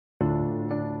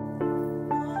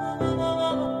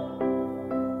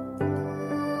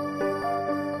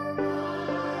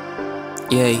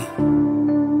Yay.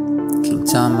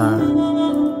 Kingtamarah.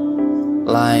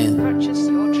 Lion. Purchase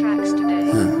your tracks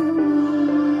today.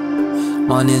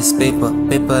 Money is paper,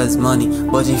 paper is money.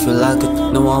 But if you like it,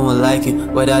 no one will like it.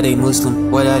 Whether they Muslim,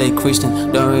 whether they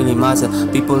Christian, don't really matter.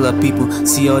 People are people.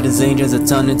 See all these angels are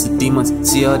turned into demons.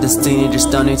 See all these teenagers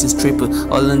turned into strippers.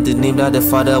 All in the name that the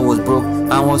father was broke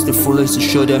and was the foolish to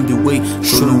show them the way.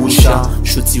 Shulu Wisha,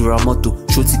 Shuti Ramoto,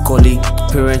 Shuti Kole.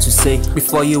 Parents would say,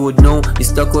 before you would know, you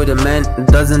stuck with a man and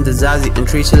doesn't deserve it and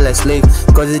treat you like slave.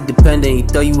 Cause it dependent, you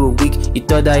thought you were weak, you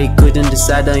thought that you couldn't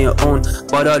decide on your own.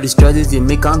 But all these choices you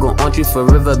make can't go on you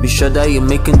forever. Be sure that you're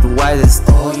making the wisest.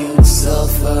 Oh, you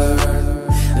suffer,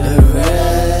 the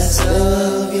rest of